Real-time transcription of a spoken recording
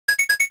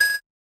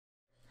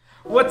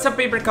What's up,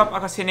 Paper Cup?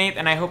 Ako si Nate,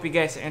 and I hope you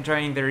guys are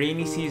enjoying the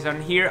rainy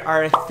season. Here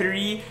are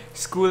 3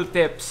 school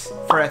tips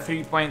for a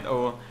 3.0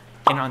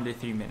 in under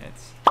 3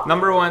 minutes.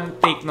 Number 1,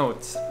 take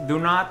notes. Do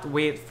not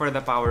wait for the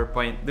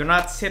PowerPoint. Do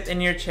not sit in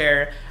your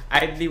chair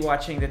idly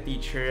watching the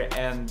teacher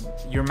and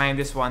your mind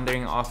is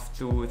wandering off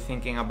to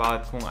thinking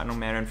about kung anong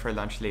meron for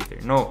lunch later.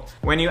 No.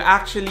 When you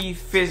actually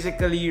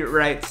physically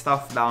write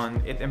stuff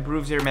down, it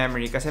improves your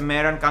memory kasi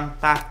meron kang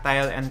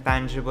tactile and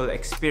tangible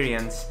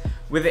experience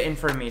with the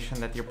information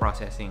that you're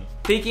processing.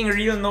 Taking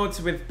real notes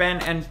with pen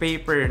and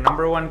paper.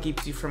 Number 1,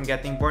 keeps you from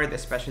getting bored,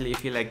 especially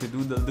if you like to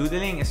doodle.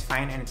 Doodling is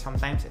fine and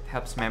sometimes it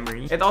helps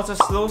memory. It also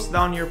slows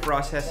down your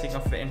processing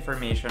of the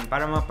information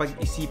para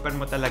mapag-isipan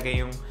mo talaga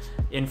yung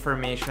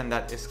information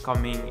that is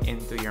coming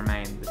into your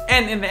mind.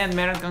 And in the end,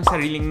 meron kang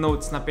sariling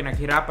notes na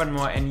pinaghirapan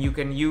mo and you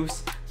can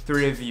use to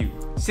review.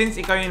 Since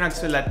ikaw yung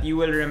nagsulat, you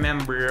will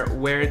remember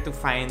where to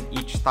find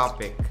each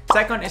topic.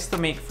 Second is to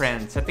make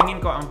friends. Sa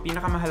tingin ko, ang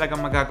pinakamahalagang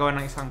magagawa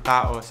ng isang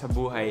tao sa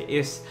buhay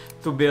is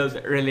to build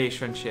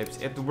relationships.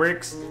 It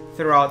works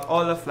throughout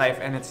all of life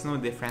and it's no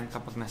different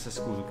kapag nasa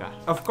school ka.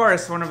 Of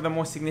course, one of the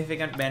most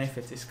significant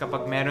benefits is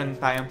kapag meron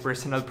tayong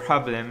personal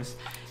problems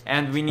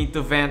and we need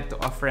to vent to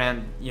a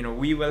friend, you know,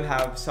 we will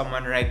have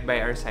someone right by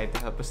our side to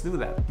help us do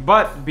that.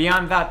 But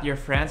beyond that, your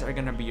friends are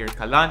gonna be your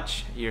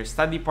ka-lunch, your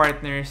study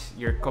partners,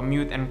 your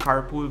commute and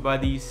carpool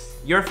buddies,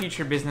 your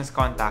future business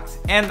contacts,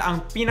 and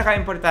ang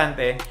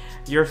pinaka-importante,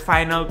 your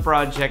final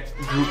project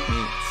group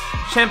mates.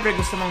 Syempre,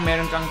 gusto mong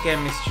meron kang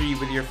chemistry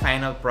with your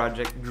final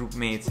project group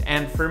mates.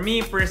 And for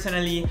me,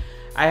 personally,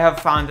 I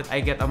have found that I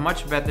get a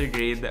much better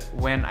grade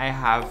when I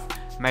have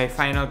my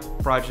final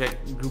project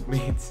group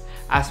mates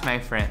as my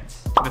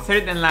friends. The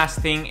third and last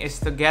thing is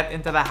to get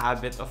into the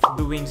habit of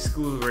doing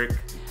schoolwork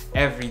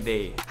every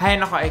day. Hay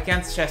nako, I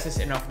can't stress this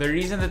enough. The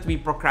reason that we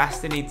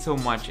procrastinate so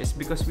much is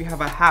because we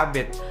have a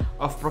habit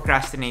of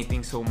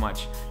procrastinating so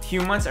much.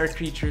 Humans are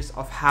creatures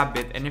of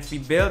habit, and if we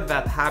build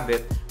that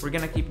habit, we're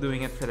gonna keep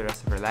doing it for the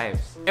rest of our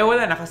lives. Eh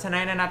wala,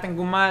 nakasanayan na natin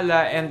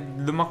gumala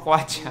and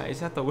lumakwatsa.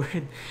 Is that a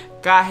word?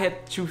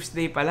 Kahit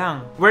Tuesday pa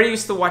lang. We're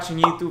used to watching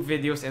YouTube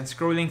videos and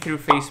scrolling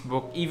through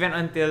Facebook even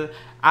until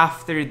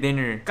after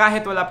dinner.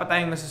 Kahit wala pa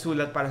tayong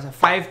nasusulat para sa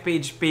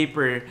 5-page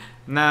paper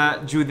na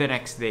due the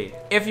next day.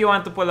 If you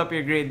want to pull up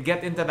your grade,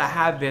 get into the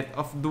habit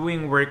of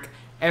doing work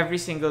every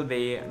single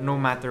day, no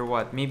matter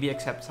what. Maybe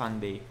except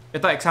Sunday.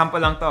 Ito, example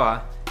lang to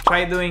ha.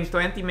 Try doing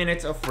 20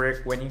 minutes of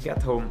work when you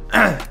get home,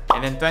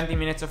 and then 20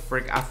 minutes of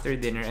work after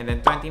dinner, and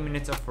then 20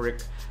 minutes of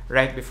work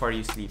right before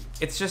you sleep.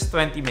 It's just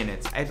 20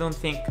 minutes. I don't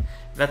think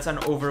that's an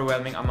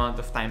overwhelming amount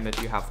of time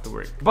that you have to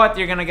work. But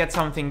you're gonna get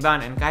something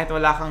done, and kahit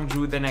wala kang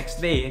due the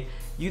next day,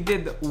 you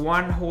did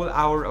 1 whole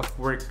hour of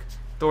work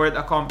toward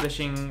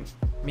accomplishing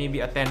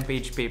maybe a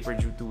 10-page paper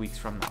due 2 weeks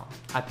from now.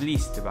 At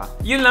least, diba?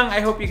 Yun lang,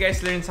 I hope you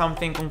guys learned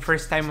something. Kung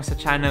first time mo sa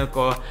channel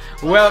ko,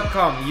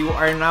 welcome! You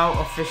are now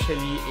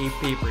officially a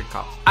Paper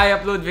Cup. I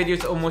upload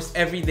videos almost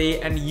every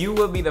day and you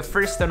will be the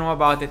first to know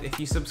about it if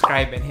you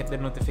subscribe and hit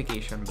the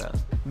notification bell.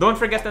 Don't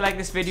forget to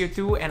like this video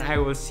too, and I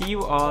will see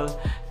you all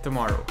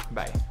tomorrow.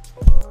 Bye!